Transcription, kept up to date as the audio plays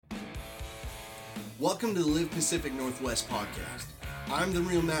Welcome to the Live Pacific Northwest podcast. I'm the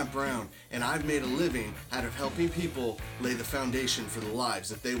real Matt Brown, and I've made a living out of helping people lay the foundation for the lives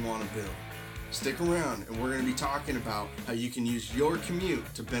that they want to build. Stick around, and we're going to be talking about how you can use your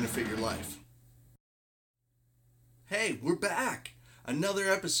commute to benefit your life. Hey, we're back! Another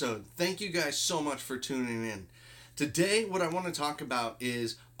episode. Thank you guys so much for tuning in. Today, what I want to talk about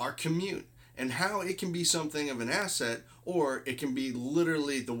is our commute and how it can be something of an asset or it can be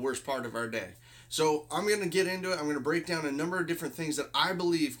literally the worst part of our day. So I'm going to get into it. I'm going to break down a number of different things that I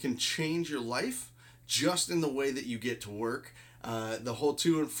believe can change your life just in the way that you get to work. The whole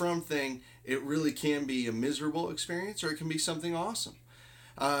to and from thing, it really can be a miserable experience or it can be something awesome.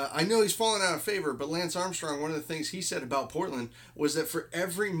 I know he's fallen out of favor, but Lance Armstrong, one of the things he said about Portland was that for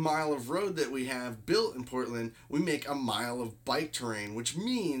every mile of road that we have built in Portland, we make a mile of bike terrain, which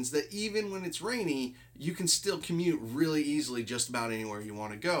means that even when it's rainy, you can still commute really easily just about anywhere you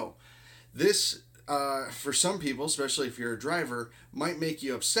want to go. This, for some people, especially if you're a driver, might make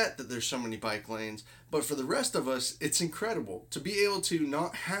you upset that there's so many bike lanes, but for the rest of us, it's incredible to be able to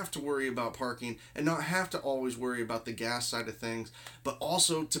not have to worry about parking and not have to always worry about the gas side of things, but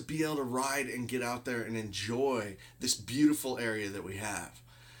also to be able to ride and get out there and enjoy this beautiful area that we have.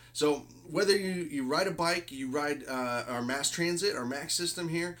 So whether you ride a bike, you ride our mass transit, our MAX system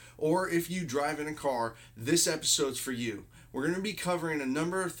here, or if you drive in a car, this episode's for you. We're going to be covering a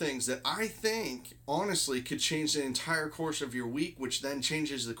number of things that I think, honestly, could change the entire course of your week, which then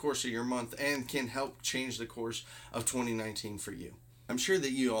changes the course of your month and can help change the course of 2019 for you. I'm sure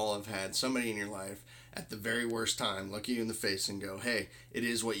that you all have had somebody in your life at the very worst time look you in the face and go, hey, it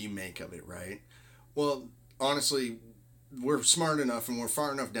is what you make of it, right? Well, honestly, we're smart enough and we're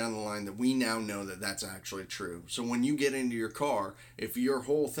far enough down the line that we now know that that's actually true. So when you get into your car, if your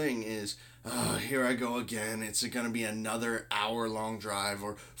whole thing is, here I go again, it's going to be another hour-long drive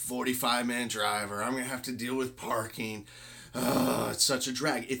or 45-minute drive, or I'm going to have to deal with parking. It's such a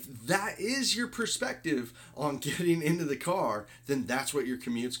drag. If that is your perspective on getting into the car, then that's what your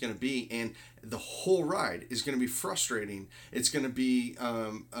commute's going to be, and the whole ride is going to be frustrating. It's going to be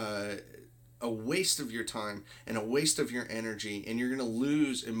a waste of your time and a waste of your energy, and you're going to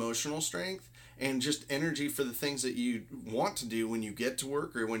lose emotional strength and just energy for the things that you want to do when you get to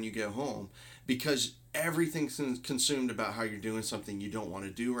work or when you get home, because everything's consumed about how you're doing something you don't want to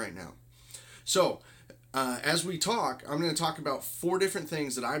do right now. So as we talk, I'm going to talk about 4 different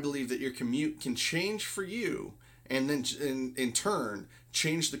things that I believe that your commute can change for you and then in turn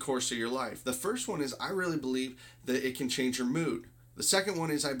change the course of your life. The first one is I really believe that it can change your mood. The second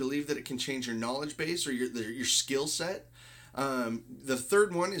one is I believe that it can change your knowledge base or your skill set. The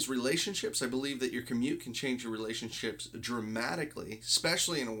third one is relationships. I believe that your commute can change your relationships dramatically,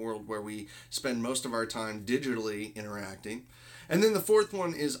 especially in a world where we spend most of our time digitally interacting. And then the fourth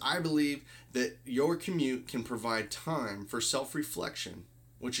one is I believe that your commute can provide time for self-reflection,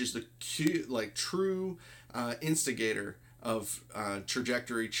 which is the true instigator of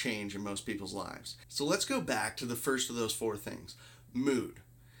trajectory change in most people's lives. So let's go back to the first of those 4 things. Mood.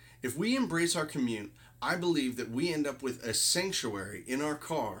 If we embrace our commute, I believe that we end up with a sanctuary in our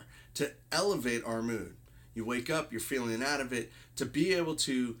car to elevate our mood. You wake up, you're feeling out of it, to be able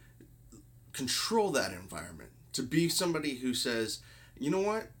to control that environment, to be somebody who says, you know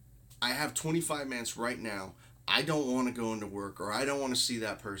what, I have 25 minutes right now, I don't want to go into work, or I don't want to see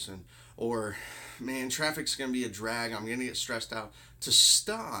that person, or man, traffic's going to be a drag, I'm going to get stressed out, to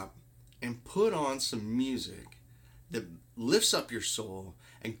stop and put on some music that lifts up your soul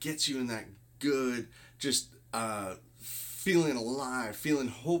and gets you in that good, just feeling alive, feeling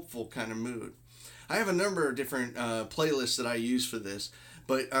hopeful kind of mood. I have a number of different playlists that I use for this,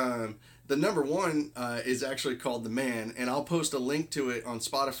 but the number one is actually called The Man, and I'll post a link to it on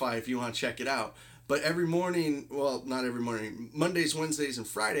Spotify if you want to check it out. But every morning, well, not every morning, Mondays, Wednesdays, and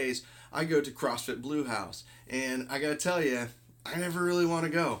Fridays, I go to CrossFit Blue House, and I gotta tell you, I never really want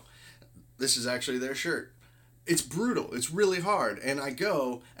to go. This is actually their shirt. It's brutal. It's really hard. And I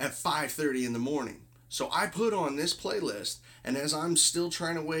go at 5:30 in the morning. So I put on this playlist, and as I'm still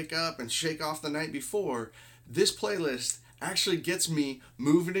trying to wake up and shake off the night before, this playlist actually gets me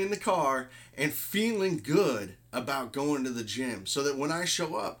moving in the car and feeling good about going to the gym, so that when I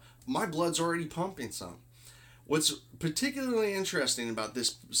show up, my blood's already pumping some. What's particularly interesting about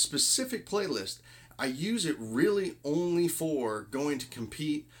this specific playlist, I use it really only for going to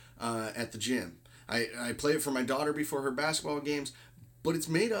compete at the gym. I play it for my daughter before her basketball games, but it's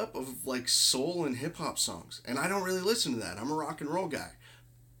made up of like soul and hip hop songs, and I don't really listen to that. I'm a rock and roll guy.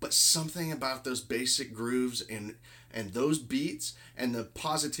 But something about those basic grooves and those beats and the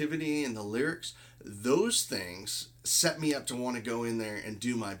positivity and the lyrics, those things set me up to want to go in there and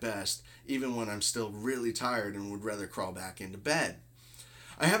do my best, even when I'm still really tired and would rather crawl back into bed.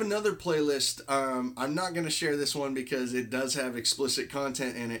 I have another playlist. I'm not going to share this one because it does have explicit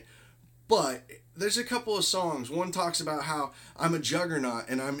content in it, but there's a couple of songs. One talks about how I'm a juggernaut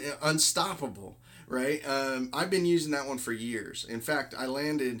and I'm unstoppable, right? I've been using that one for years. In fact, I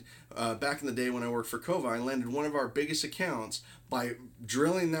landed, back in the day when I worked for Kova, I landed one of our biggest accounts by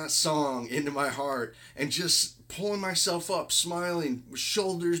drilling that song into my heart and just pulling myself up, smiling,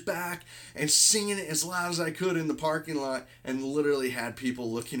 shoulders back, and singing it as loud as I could in the parking lot, and literally had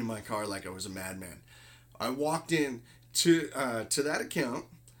people looking in my car like I was a madman. I walked in to that account,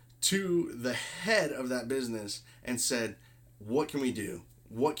 to the head of that business, and said, what can we do?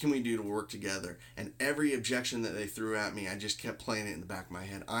 What can we do to work together? And every objection that they threw at me, I just kept playing it in the back of my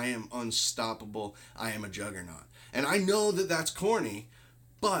head. I am unstoppable. I am a juggernaut. And I know that that's corny,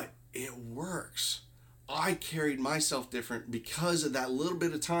 but it works. I carried myself different because of that little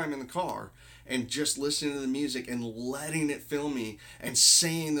bit of time in the car and just listening to the music and letting it fill me and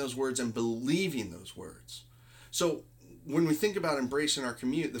saying those words and believing those words. So when we think about embracing our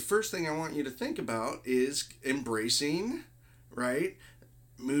commute, the first thing I want you to think about is embracing, right,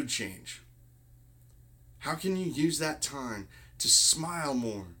 mood change. How can you use that time to smile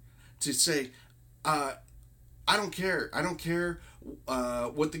more, to say, I don't care. I don't care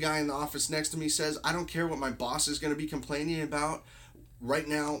what the guy in the office next to me says. I don't care what my boss is going to be complaining about. Right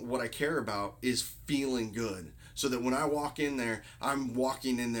now, what I care about is feeling good. So that when I walk in there, I'm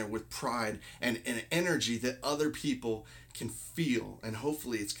walking in there with pride and an energy that other people can feel. And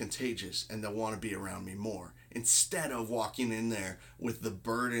hopefully it's contagious and they'll want to be around me more. Instead of walking in there with the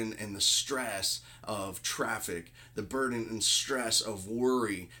burden and the stress of traffic, the burden and stress of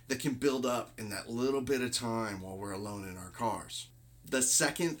worry that can build up in that little bit of time while we're alone in our cars. The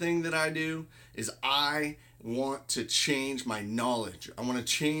second thing that I do is I want to change my knowledge. I want to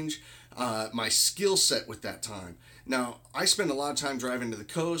change my skill set with that time. Now, I spend a lot of time driving to the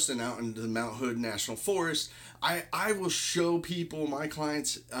coast and out into the Mount Hood National Forest. I will show people, my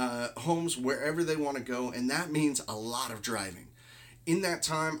clients, homes wherever they want to go, and that means a lot of driving. In that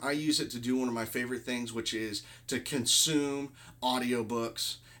time, I use it to do one of my favorite things, which is to consume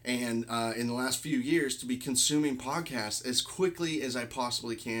audiobooks, and in the last few years, to be consuming podcasts as quickly as I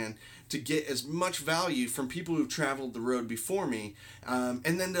possibly can to get as much value from people who've traveled the road before me,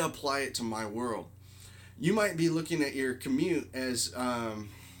 and then to apply it to my world. You might be looking at your commute as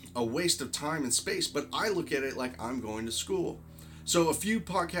a waste of time and space, but I look at it like I'm going to school. So a few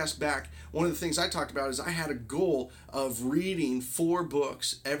podcasts back, one of the things I talked about is I had a goal of reading 4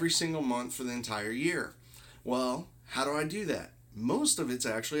 books every single month for the entire year. Well, how do I do that? Most of it's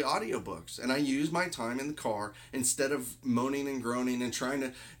actually audiobooks, and I use my time in the car instead of moaning and groaning and trying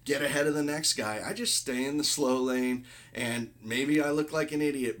to get ahead of the next guy. I just stay in the slow lane, and maybe I look like an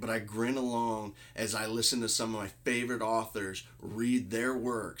idiot, but I grin along as I listen to some of my favorite authors read their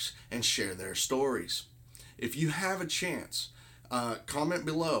works and share their stories. If you have a chance, comment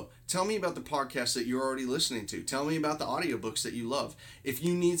below. Tell me about the podcasts that you're already listening to. Tell me about the audiobooks that you love. If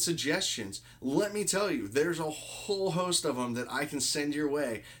you need suggestions, let me tell you, there's a whole host of them that I can send your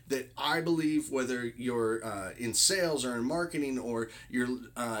way that I believe, whether you're in sales or in marketing or you're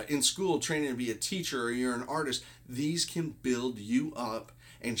in school training to be a teacher or you're an artist, these can build you up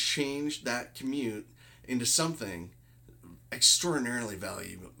and change that commute into something extraordinarily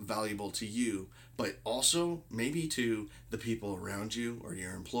valuable to you, but also maybe to the people around you or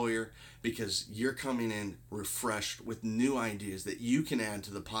your employer, because you're coming in refreshed with new ideas that you can add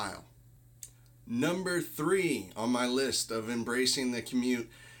to the pile. Number 3 on my list of embracing the commute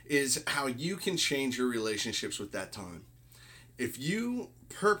is how you can change your relationships with that time. If you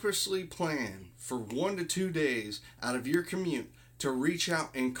purposely plan for 1 to 2 days out of your commute to reach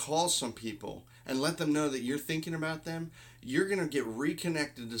out and call some people and let them know that you're thinking about them, you're going to get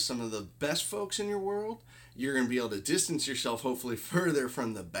reconnected to some of the best folks in your world. You're going to be able to distance yourself hopefully further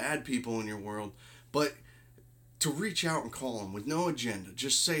from the bad people in your world. But to reach out and call them with no agenda,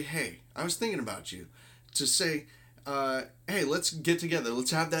 just say, hey, I was thinking about you. To say, hey, let's get together.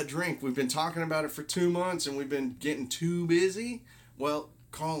 Let's have that drink. We've been talking about it for 2 months and we've been getting too busy. Well,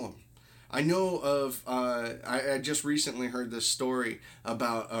 call them. I know of, I just recently heard this story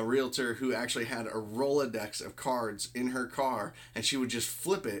about a realtor who actually had a Rolodex of cards in her car, and she would just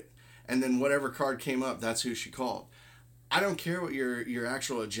flip it, and then whatever card came up, that's who she called. I don't care what your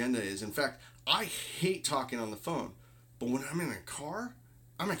actual agenda is. In fact, I hate talking on the phone, but when I'm in a car,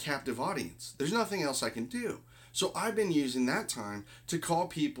 I'm a captive audience. There's nothing else I can do. So I've been using that time to call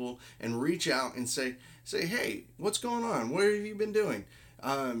people and reach out and say, hey, what's going on? What have you been doing?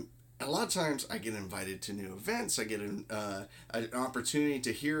 A lot of times I get invited to new events. I get an opportunity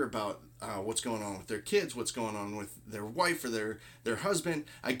to hear about what's going on with their kids, what's going on with their wife or their husband.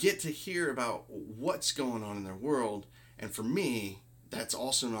 I get to hear about what's going on in their world. And for me, that's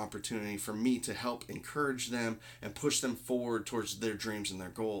also an opportunity for me to help encourage them and push them forward towards their dreams and their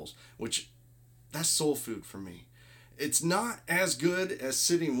goals, which that's soul food for me. It's not as good as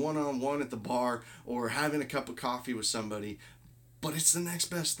sitting one-on-one at the bar or having a cup of coffee with somebody, but it's the next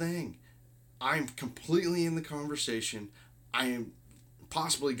best thing. I'm completely in the conversation. I am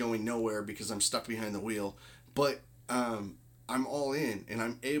possibly going nowhere because I'm stuck behind the wheel, but I'm all in and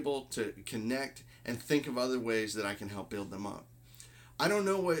I'm able to connect and think of other ways that I can help build them up. I don't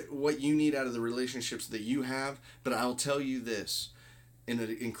know what you need out of the relationships that you have, but I'll tell you this. In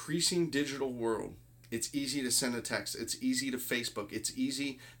an increasing digital world, it's easy to send a text. It's easy to Facebook. It's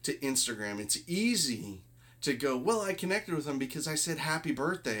easy to Instagram. It's easy to go, well, I connected with them because I said happy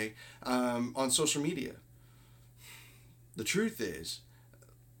birthday on social media. The truth is,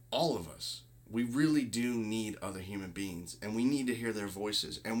 all of us, we really do need other human beings, and we need to hear their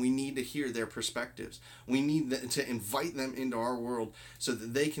voices, and we need to hear their perspectives. We need to invite them into our world so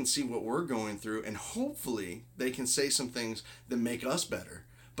that they can see what we're going through, and hopefully they can say some things that make us better,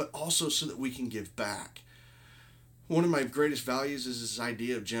 but also so that we can give back. One of my greatest values is this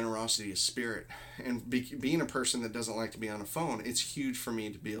idea of generosity of spirit, and being a person that doesn't like to be on a phone, it's huge for me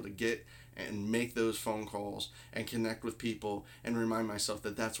to be able to get and make those phone calls and connect with people and remind myself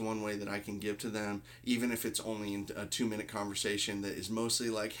that that's one way that I can give to them, even if it's only in a 2-minute conversation that is mostly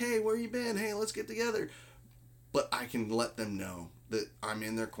like, hey, where you been? Hey, let's get together. But I can let them know that I'm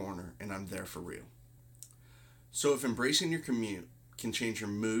in their corner and I'm there for real. So if embracing your commute can change your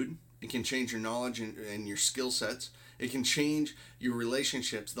mood, it can change your knowledge and your skill sets, it can change your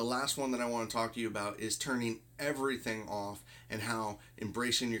relationships. The last one that I want to talk to you about is turning everything off and how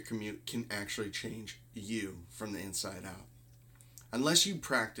embracing your commute can actually change you from the inside out. Unless you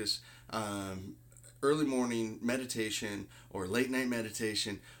practice early morning meditation or late night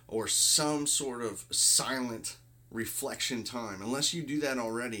meditation or some sort of silent reflection time, unless you do that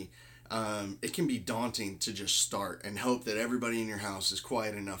already, it can be daunting to just start and hope that everybody in your house is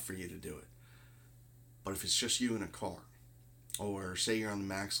quiet enough for you to do it. But if it's just you in a car, or say you're on the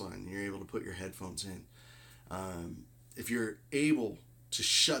Max line and you're able to put your headphones in, if you're able to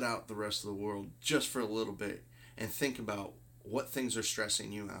shut out the rest of the world just for a little bit and think about what things are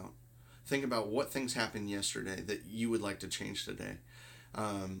stressing you out, think about what things happened yesterday that you would like to change today.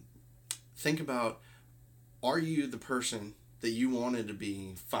 Think about, are you the person that you wanted to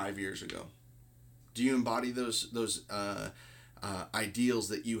be 5 years ago? Do you embody those ideals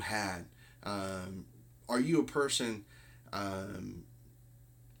that you had? Are you a person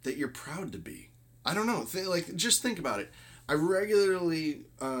that you're proud to be? I don't know. Just think about it. I regularly,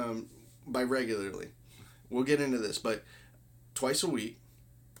 by regularly, we'll get into this, but twice a week,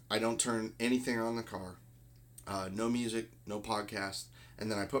 I don't turn anything on in the car. No music, no podcast.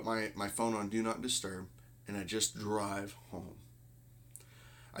 And then I put my phone on Do Not Disturb, and I just drive home.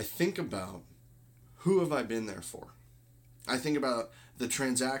 I think about, who have I been there for? I think about the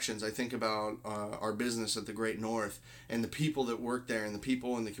transactions. I think about our business at the Great North and the people that work there and the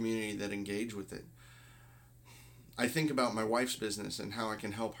people in the community that engage with it. I think about my wife's business and how I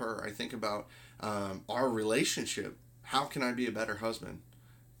can help her. I think about our relationship. How can I be a better husband?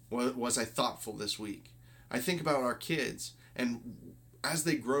 Was I thoughtful this week? I think about our kids, and as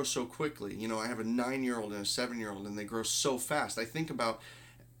they grow so quickly, I have a 9-year-old and a 7-year-old, and they grow so fast. I think about,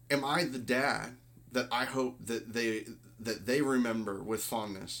 am I the dad that I hope that they remember with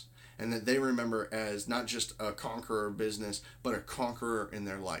fondness, and that they remember as not just a conqueror of business, but a conqueror in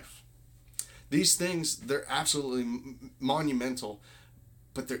their life? These things, they're absolutely monumental,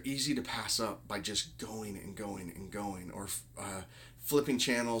 but they're easy to pass up by just going and going and going, or flipping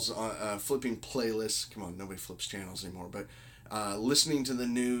channels, flipping playlists. Come on, nobody flips channels anymore, but listening to the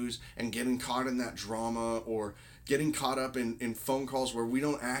news and getting caught in that drama, or getting caught up in phone calls where we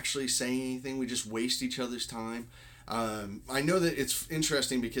don't actually say anything, we just waste each other's time. I know that it's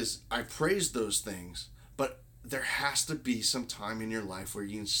interesting because I praise those things, but there has to be some time in your life where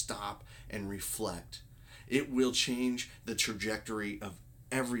you can stop and reflect. It will change the trajectory of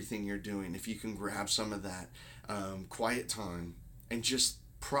everything you're doing if you can grab some of that quiet time and just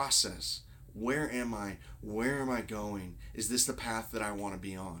process. Where am I? Where am I going? Is this the path that I want to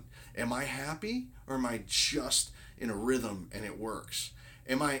be on? Am I happy, or am I just in a rhythm and it works?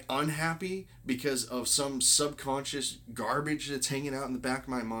 Am I unhappy because of some subconscious garbage that's hanging out in the back of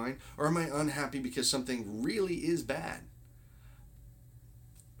my mind? Or am I unhappy because something really is bad?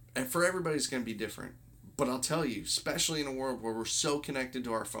 And for everybody, it's going to be different. But I'll tell you, especially in a world where we're so connected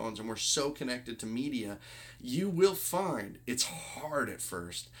to our phones and we're so connected to media, you will find it's hard at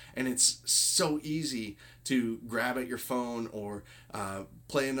first. And it's so easy to grab at your phone or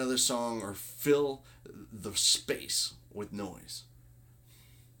play another song or fill the space with noise.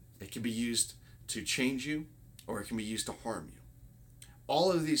 It can be used to change you or it can be used to harm you.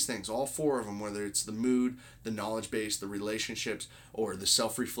 All of these things, all four of them, whether it's the mood, the knowledge base, the relationships, or the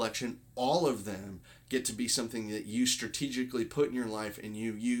self-reflection, all of them get to be something that you strategically put in your life and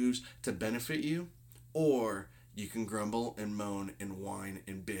you use to benefit you, or you can grumble and moan and whine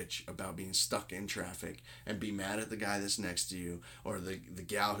and bitch about being stuck in traffic and be mad at the guy that's next to you or the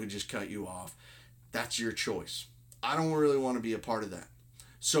gal who just cut you off. That's your choice. I don't really want to be a part of that.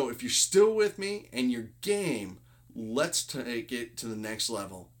 So if you're still with me and you're game, let's take it to the next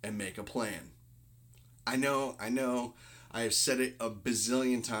level and make a plan. I know, I have said it a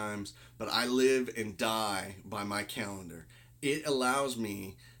bazillion times, but I live and die by my calendar. It allows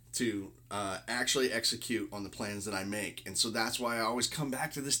me to actually execute on the plans that I make. And so that's why I always come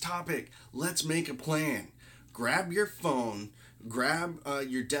back to this topic. Let's make a plan. Grab your phone, grab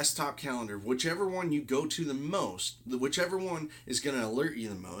your desktop calendar, whichever one you go to the most, whichever one is going to alert you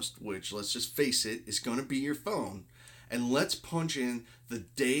the most, which, let's just face it, is going to be your phone, and let's punch in the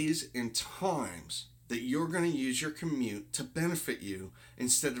days and times that you're going to use your commute to benefit you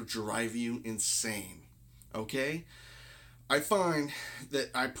instead of drive you insane. Okay? I find that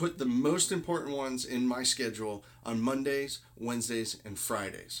I put the most important ones in my schedule on Mondays, Wednesdays, and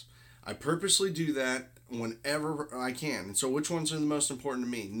Fridays. I purposely do that whenever I can. And so which ones are the most important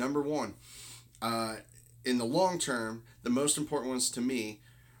to me? Number one, in the long term, the most important ones to me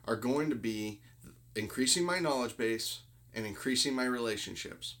are going to be increasing my knowledge base and increasing my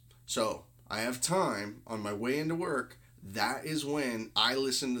relationships. So I have time on my way into work. That is when I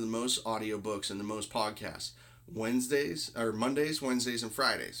listen to the most audiobooks and the most podcasts. Mondays, Wednesdays, and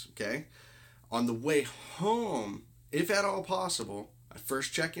Fridays. Okay? On the way home, if at all possible, I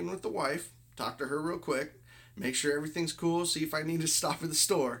first check in with the wife, talk to her real quick, make sure everything's cool, see if I need to stop at the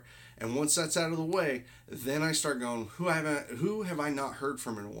store. And once that's out of the way, then I start going, who have I not heard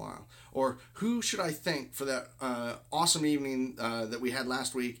from in a while? Or who should I thank for that awesome evening that we had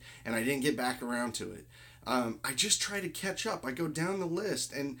last week and I didn't get back around to it? I just try to catch up. I go down the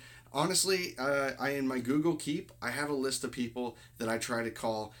list, and honestly, I in my Google Keep, I have a list of people that I try to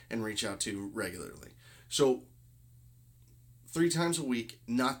call and reach out to regularly. So 3 times a week,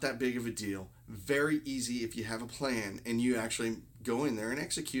 not that big of a deal. Very easy if you have a plan and you actually go in there and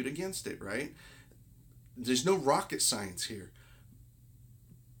execute against it, right? There's no rocket science here.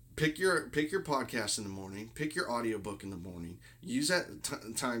 Pick your podcast in the morning, pick your audiobook in the morning, use that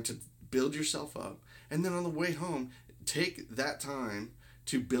time to build yourself up, and then on the way home, take that time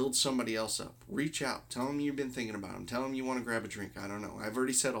to build somebody else up. Reach out. Tell them you've been thinking about them. Tell them you want to grab a drink. I don't know. I've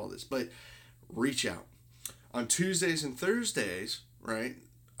already said all this, but reach out. On Tuesdays and Thursdays, right,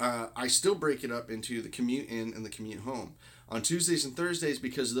 I still break it up into the commute in and the commute home. On Tuesdays and Thursdays,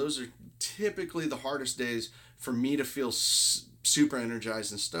 because those are typically the hardest days for me to feel super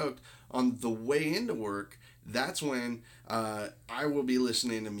energized and stoked, on the way into work, that's when I will be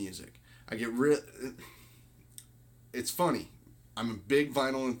listening to music. It's funny. I'm a big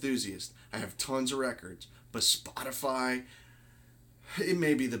vinyl enthusiast. I have tons of records, but Spotify, it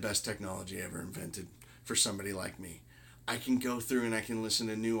may be the best technology ever invented for somebody like me. I can go through and I can listen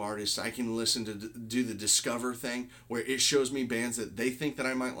to new artists. I can listen to do the discover thing where it shows me bands that they think that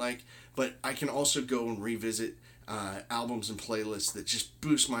I might like, but I can also go and revisit albums and playlists that just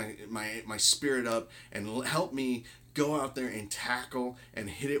boost my spirit up and help me go out there and tackle and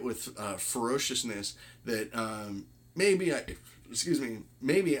hit it with ferociousness that maybe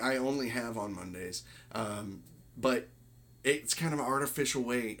I only have on Mondays, but it's kind of an artificial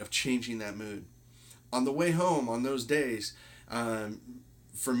way of changing that mood. On the way home on those days,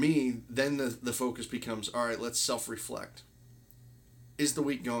 for me, then the focus becomes, all right, let's self-reflect. Is the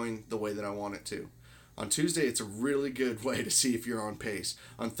week going the way that I want it to? On Tuesday, it's a really good way to see if you're on pace.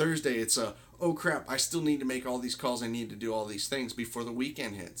 On Thursday, it's oh crap, I still need to make all these calls. I need to do all these things before the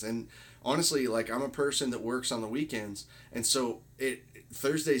weekend hits. And honestly, like, I'm a person that works on the weekends. And so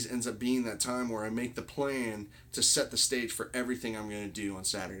Thursdays ends up being that time where I make the plan to set the stage for everything I'm going to do on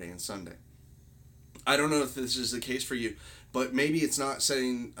Saturday and Sunday. I don't know if this is the case for you, But maybe it's not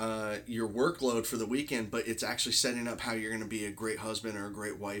setting your workload for the weekend, but it's actually setting up how you're going to be a great husband or a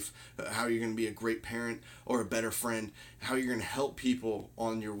great wife, how you're going to be a great parent or a better friend, how you're going to help people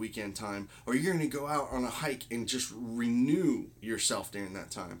on your weekend time, or you're going to go out on a hike and just renew yourself during that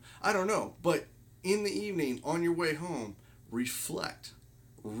time. I don't know, but in the evening on your way home, reflect,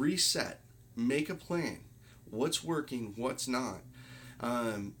 reset, make a plan. What's working, what's not.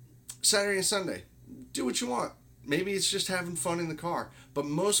 Saturday and Sunday, do what you want. Maybe it's just having fun in the car. But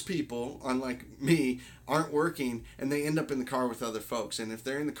most people, unlike me, aren't working and they end up in the car with other folks. And if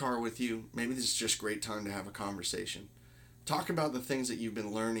they're in the car with you, maybe this is just a great time to have a conversation. Talk about the things that you've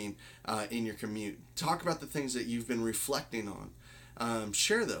been learning in your commute. Talk about the things that you've been reflecting on.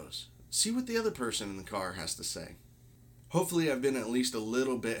 Share those. See what the other person in the car has to say. Hopefully I've been at least a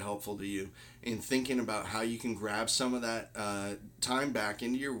little bit helpful to you in thinking about how you can grab some of that time back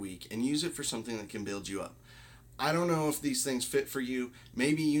into your week and use it for something that can build you up. I don't know if these things fit for you.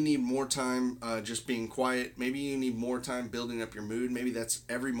 Maybe you need more time just being quiet. Maybe you need more time building up your mood. Maybe that's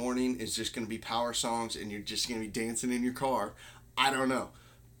every morning is just going to be power songs and you're just going to be dancing in your car. I don't know.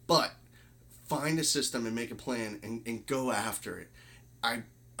 But find a system and make a plan and go after it.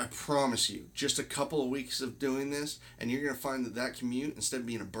 I promise you, just a couple of weeks of doing this, and you're going to find that commute, instead of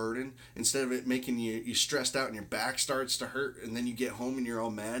being a burden, instead of it making you stressed out and your back starts to hurt, and then you get home and you're all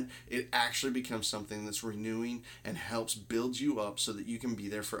mad, it actually becomes something that's renewing and helps build you up so that you can be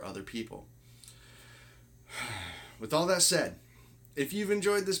there for other people. With all that said, if you've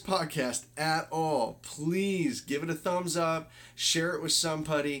enjoyed this podcast at all, please give it a thumbs up, share it with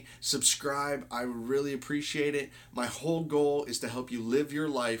somebody, subscribe. I would really appreciate it. My whole goal is to help you live your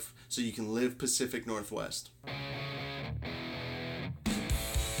life so you can live Pacific Northwest.